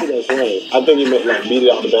 Oh, I don't think that's slang. I think he meant like beat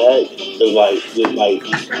it out the bag. It's like, just like...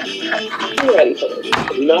 I'm ready for this.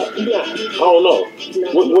 You not? Yeah. I don't know.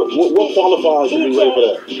 What qualifies to be ready for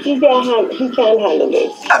that? He can't handle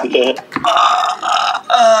this. He can't?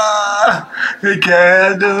 He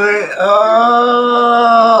can't do it.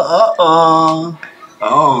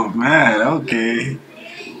 Oh man, okay.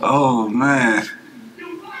 Oh man.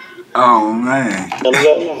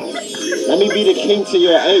 Let me be the king to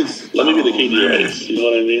your ace. Let me be the king to your ace. You know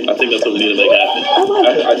what I mean? I think that's what we need to make happen.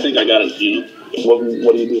 I think I got it, you know? What do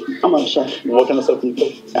you do? I'm a chef. What kind of stuff do you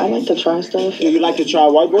cook? I like to try stuff. Do you like to try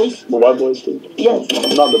white boys? Well, white boys too. Yes.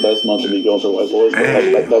 Not the best month to be going for white boys,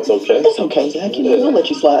 but that's okay. It's okay, Zach. You know, we'll let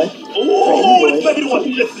you slide.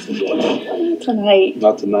 Tonight.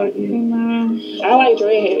 Not tonight. I like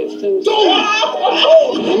dreadheads too.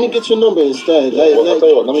 Let me get your number instead. I'll tell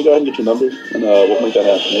you what, let me go ahead and get your number, and we'll make that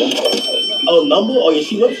happen, yeah? Oh, number? Oh, yeah,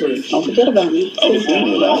 she looked for it. Don't forget about me. I'm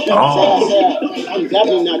definitely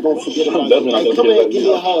not going to forget about you. Come here and give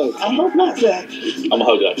me a hug. I hope not, Zach. I'm a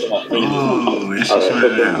hug guy. Come on. Oh, it's just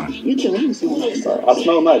right down. You too. You smell nice. I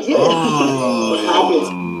smell nice.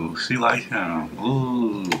 Oh, she like him.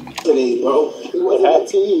 Ooh. Today, bro. We were a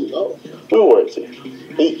team, bro. We were a team.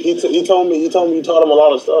 He told me you taught him a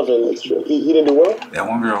lot of stuff, and it's true. He didn't do well. That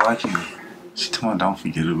one girl like you. She told me, don't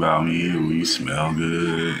forget about me. You smell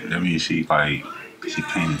good. That means she paying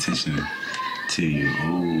attention to you.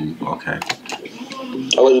 Ooh, okay.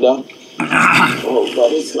 I let you down. Oh,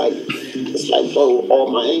 but it's like, bro,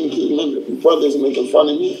 all my angry brothers making fun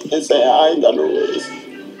of me and say I ain't got no words.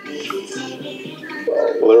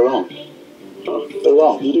 Well, they're wrong. They're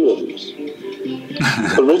wrong. You do have roots.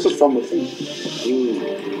 The roots is from within.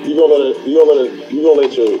 You gonna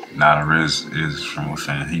let your... Nah, the Riz is from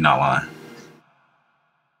within. He not lying.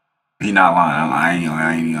 He not lying. I ain't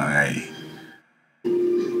gonna.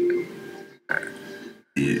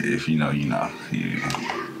 Yeah, if you know, you know. Yeah.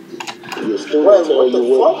 What the fuck? I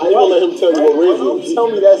ain't gonna let him tell you what reason. Tell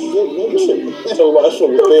me that's it, nigga. Tell me that's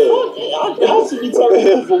from within. I should be telling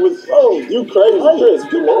him from within. Oh, you crazy, Chris.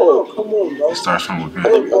 Come on, bro. It starts from within. I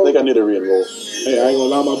think I need to re-enroll. Hey, I ain't gonna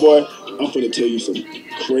lie, my boy. I'm finna tell you some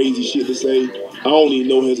crazy shit to say. I don't need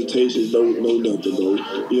no hesitations, no nothing, bro. You know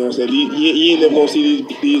what I'm saying? You ain't never gonna see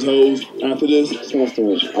these hoes after this.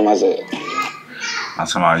 I'm Isaiah. I'm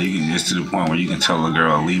talking about it's to the point where you can tell a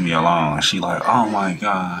girl, leave me alone. And she like, oh my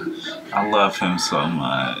gosh, I love him so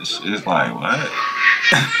much. It's like, what?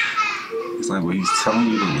 It's like, well, he's telling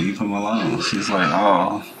you to leave him alone. She's like,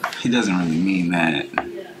 oh, he doesn't really mean that.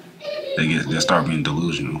 They start being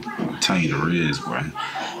delusional. I'm telling you the Riz, bro.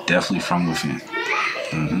 Definitely from within.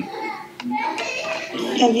 Mm-hmm.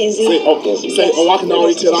 And busy. Say, I can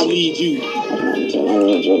already tell I need you.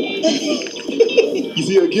 You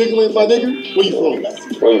see her giggling, my nigga? Where you from?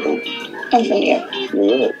 I'm from here. New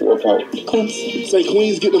York. What part? Queens. Say,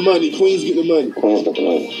 Queens get the money. Queens get the money. Queens get the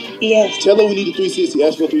money. Yes. Tell her we need a 360.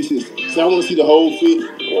 Ask for a 360. Say, I want to see the whole fit. I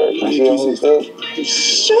need a 360.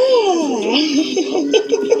 Sure.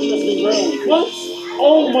 What?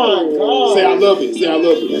 Oh my God. Say, I love it. Say, I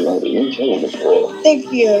love it.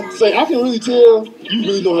 Thank you. Say, I can really tell you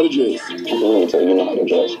really know how to dress. I can really tell you know how to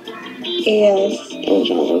dress. Yes.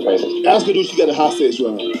 Ask her, do she got a hot sex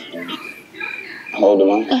drive? How old am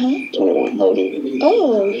I? 21. How old are you?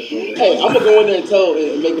 Oh. Hey, I'm going to go in there and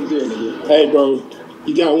make them do it, nigga. Hey, bro.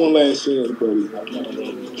 You got one last chance, buddy.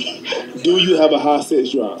 Do you have a hot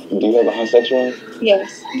sex drive? Do you have a hot sex drive?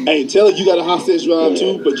 Yes. Hey, tell her you got a hot sex drive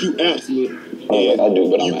too, but you abstinent Yeah, I do,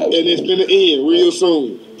 but I'm And it's gonna end real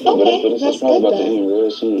soon. Okay, but it's probably about to end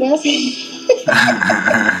real soon.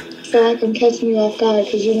 So like I'm catching you off guard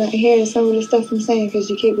because you're not hearing some of the stuff I'm saying because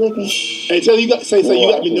you keep looking. Hey, tell you got say you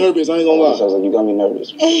got me nervous. I ain't gonna lie. Sounds like you got me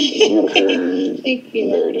nervous. Beautiful and Thank you.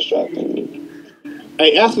 very distracting.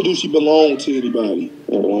 Hey, ask her, do she belong to anybody?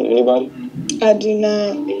 You belong to anybody? I do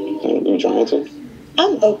not. You trying to?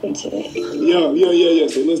 I'm open to it. Yeah.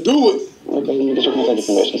 So let's do it. Okay, let me get your contact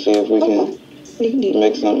information. See if we can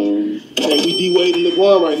make something. Hey, we D-Wade and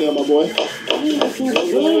LeBron right now, my boy. We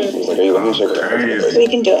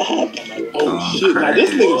can do a hug. Oh shit! Now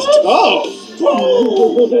this nigga's tough.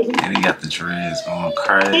 And he got the dreads going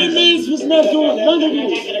crazy. was not doing none of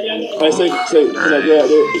it. Hey, say, grab it.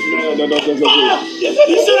 No.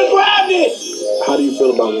 You should have grabbed it. How do you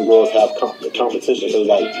feel about when girls have competition? Because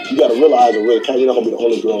like you gotta realize you're not gonna be the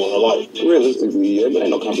only girl in her life. Realistically, yeah, but ain't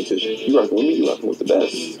no competition. You rocking with me, you rocking with the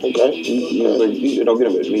best. Okay. You know, like, you don't get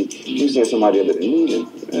them with me. You see somebody other than me, then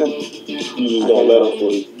you just gonna let her for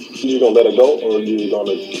you. You just gonna let her go, or you just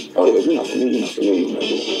gonna? Oh yeah, if you're not for me, you're not for me.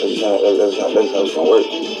 That's how it's gonna work.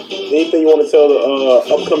 Anything you want to tell the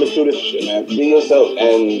upcoming students? Shit, man. Be yourself,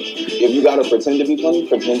 and if you gotta pretend to be funny,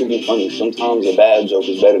 pretend to be funny. Sometimes a bad joke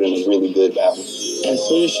is better than a really good bad one. As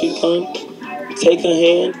soon as she come, take her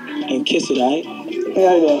hand and kiss it, alright?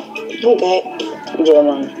 Yeah. Okay. I'm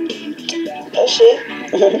Jeremiah. Oh shit.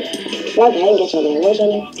 Why I didn't get your name? What's your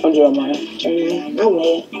name? I'm Jeremiah. I'm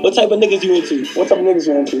Leah. What type of niggas you into? What type of niggas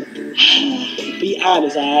you into? Be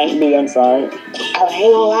honest, alright? Be inside. I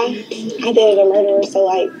ain't gonna lie. I dated a murderer, so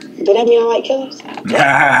like, do that mean I like killers?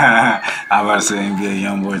 I'm about to say ain't be a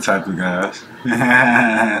young boy type of guys.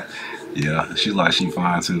 Yeah, she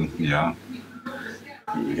fine too. Yeah.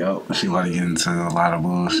 Yup. She like to get into a lot of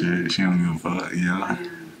bullshit. She don't give a fuck.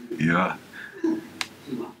 Yeah.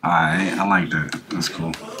 Alright, I like that. That's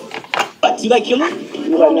cool. What? You like killing?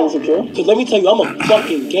 You like niggas who kill? Cause let me tell you, I'm a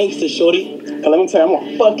fucking gangster, shorty. And let me tell you,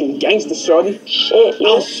 I'm a fucking gangster, shorty. Shit, yeah.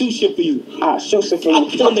 I'll shoot shit for you. I'll shoot shit for you. I'll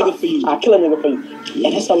kill a nigga for you. I'll kill a nigga for you. Yeah,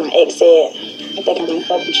 that's what my ex said. I think I might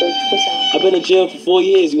fuck with you. I'm sorry. I've been in jail for 4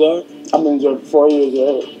 years, you heard? I've been in jail for 4 years, you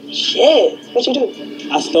heard? Shit, what you do?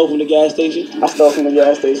 I stole from the gas station. I stole from the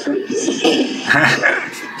gas station.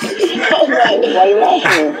 Oh, God. Why you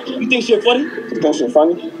laughing? You think shit funny? You think shit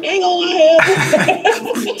funny? Ain't gonna lie.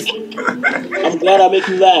 I'm glad I make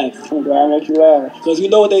you laugh. I'm glad I make you laugh. Cause you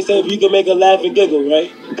know what they say, if you can make a laugh and giggle,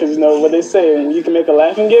 right? Because you know what they say, when you can make a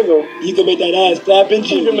laugh and giggle, you can make that ass clap and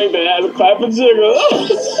jiggle. You can make that ass clap and jiggle. Oh,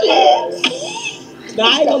 shit. Nah, I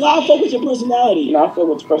ain't gonna lie, I fuck with your personality. Nah, I fuck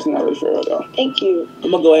with your personality for real, though. Thank you.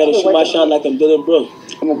 I'm gonna go ahead and shoot my shot like I'm Dylan Brooke.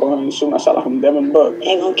 I'm gonna go ahead and shoot my shot like I'm Devin Book.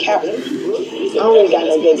 Ain't gonna count. I don't really got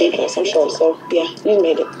no good defense. I'm short, so yeah, you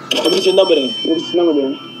made it. Let me get your number then. What's your number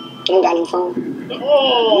then? I don't got no phone.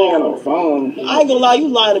 Oh, you ain't got no phone. I ain't gonna lie, you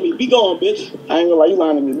lying to me. Be gone, bitch. I ain't gonna lie, you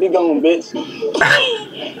lying to me. Be gone, bitch.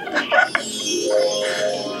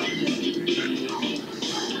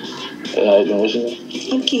 Hey, how you doing? What's your name?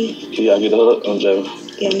 I'm Key. Yeah, I get a hug. I'm Jalen.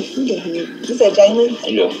 Yeah, you get him. You said Jalen?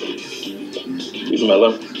 Yeah. You from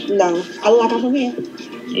LA? No, I look like I'm from here.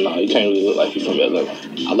 Nah, you can't really look like you from LA.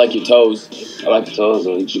 I like your toes. I like the toes,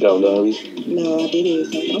 though. You got them done at least? No, I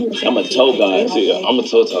didn't. I'm a toe guy, too. I'm a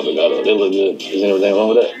toe type of guy, though. They look good. Is anything wrong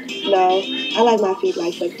with that? No, I like my feet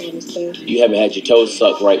like sucked on and stuff. You haven't had your toes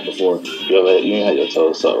sucked right before. You ain't had your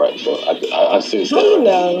toes sucked right before. I sense that. I don't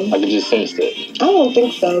know. I can just sense that. I don't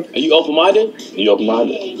think so. Are you open-minded? You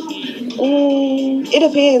open-minded? It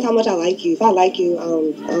depends how much I like you. If I like you, I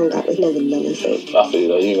don't got no vanilla sex. I feel you,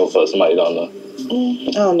 though. You ain't gonna fuck somebody you don't know. I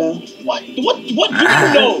don't know. What do you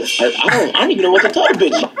know? I don't even know what to tell the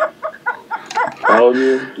bitch. How old are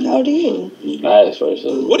you? How old are you? I asked first. So.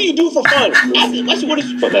 What do you do for fun? What you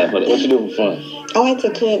do for fun? I like to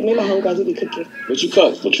cook. Me and my homegirls, we be cooking. What you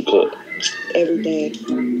cook? What you cook? Everything.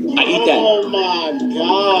 I eat that. Oh my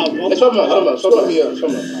God.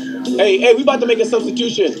 Hey, we about to make a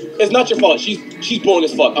substitution. It's not your fault. She's born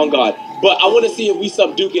as fuck, on God. But I want to see if we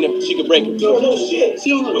subduking if she can break it. No shit.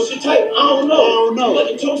 What's your type? I don't know. Let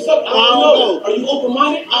the toe suck? I don't know. Are you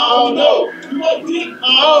open-minded? I don't know. You like dick? I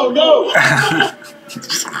don't know. I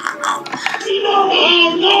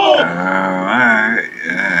don't know.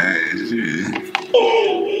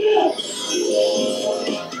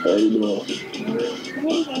 How you doing?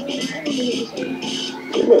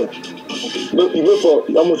 Look, you look for.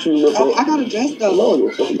 How much you look for? I got a dress though.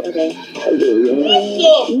 No, okay. How you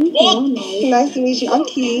doing? Nice to meet you. I'm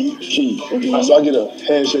Key. Key. So I get a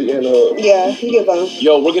handshake and a. Yeah, you get both.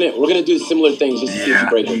 Yo, we're gonna do similar things just to see if you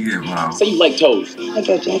break it. Say you like toes. I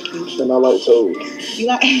got Jackie. And I like toes. You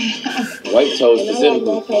like white toes specifically. I like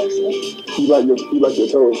my toes. You like your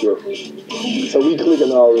toes, yeah. So we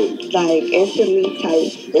clicking already. Like, instantly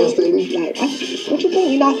type. Instantly? Like, what you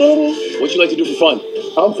think? You not feeling me? What you like to do for fun?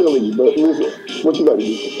 I'm feeling you, but listen, what you like to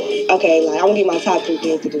do for fun? Okay, like, I'm gonna give my top 3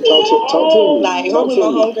 things to do. Talk to me. Like, if I'm with my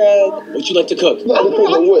homegirl. What you like to cook? I be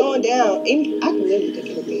going down. I can really cook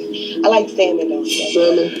anything. I like salmon, though.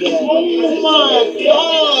 Salmon? Yeah. Oh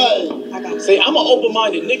my God! Say, I'm an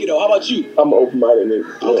open-minded nigga, though. How about you? I'm an open-minded nigga.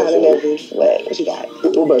 I'm kind of nervous. What you got?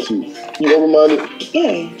 What about you? You open-minded?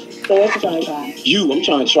 Yeah. So what you trying to try? You. I'm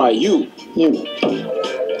trying to try you. You.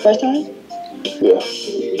 First time? Yeah.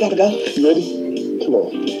 You gotta go. You ready? Come on.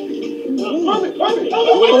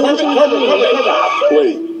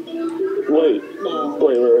 Wait.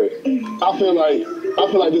 I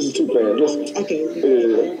feel like this is too fast. Listen. Okay.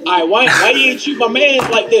 Yeah. Alright, why you ain't treat my mans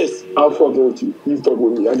like this? I'm fucking with you. You fuck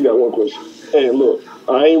with me. I just got one question. Hey, look,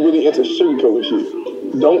 I ain't really into sugarcoat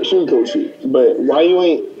shit. Don't sugarcoat shit. But why you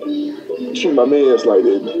ain't treat my mans like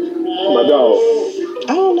this? My dog.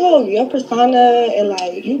 I don't know, your persona and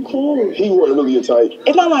like you cool. He wasn't really your type.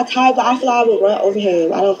 It's not my type, but I feel like I would run over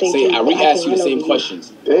him. I don't think. Say, I re-asked you the same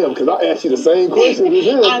questions. Damn, because I asked you the same questions as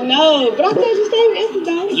him. I know, but I said the same answers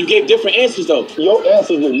though. You gave different answers though. Your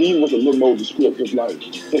answers with me was a little more descriptive. Like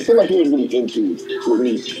it seemed like you was really into it with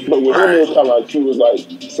me, but with him it was kind of like you was like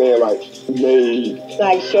saying like maybe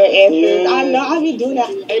like short answers. Yeah. I know I be doing that.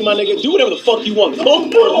 Hey my nigga, do whatever the fuck you want.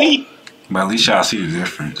 Cook or leave. But at least y'all see the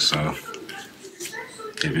difference. So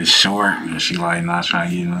if it's short and she like not trying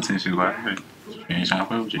to get no attention, like hey, she ain't trying to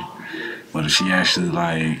play with you. But if she actually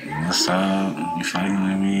like, what's up? You fighting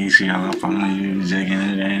with me? She all up on you, jigging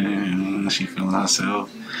it, and she feeling herself.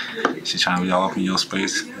 She trying to be all up in your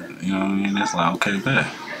space. You know what I mean? It's like okay, bet.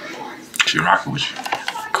 She rocking with you.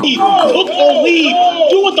 Cool. Cook or leave.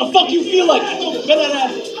 Do what the fuck you feel like.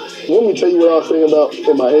 Let me tell you what I was thinking about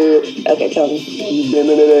in my head. Okay, tell me. You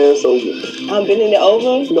bending that ass over. I'm bending it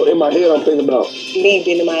over? No, in my head I'm thinking about me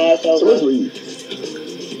bending my ass over. So let's leave.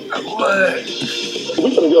 What? We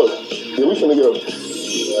finna go. Yeah, we finna go.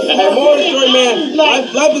 Hey, more of the story, man.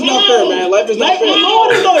 Life is not fair, man. Life is not fair.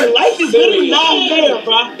 Life is literally not fair,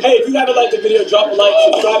 bro. Hey, if you haven't liked the video, drop a like,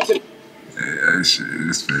 subscribe to the... Yeah, that shit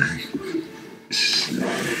is very...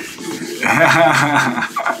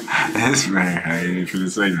 It's very high for the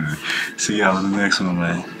segment. See y'all in the next one,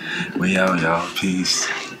 man. We out, y'all. Peace.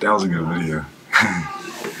 That was a good video.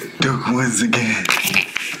 Duke wins again.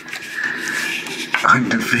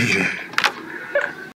 Undefeated.